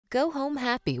Go home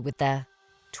happy with the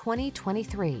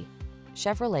 2023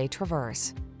 Chevrolet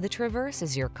Traverse. The Traverse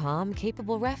is your calm,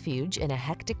 capable refuge in a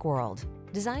hectic world.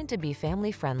 Designed to be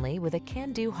family-friendly with a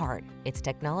can-do heart, its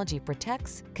technology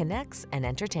protects, connects, and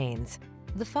entertains.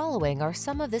 The following are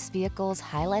some of this vehicle's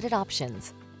highlighted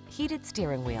options: heated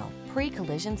steering wheel,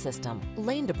 pre-collision system,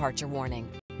 lane departure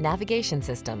warning, navigation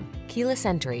system, keyless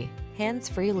entry,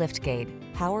 hands-free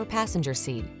liftgate, power passenger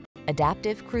seat,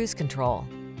 adaptive cruise control,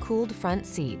 cooled front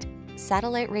seat,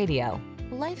 satellite radio.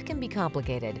 Life can be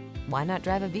complicated. Why not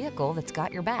drive a vehicle that's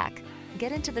got your back?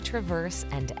 Get into the Traverse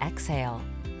and exhale.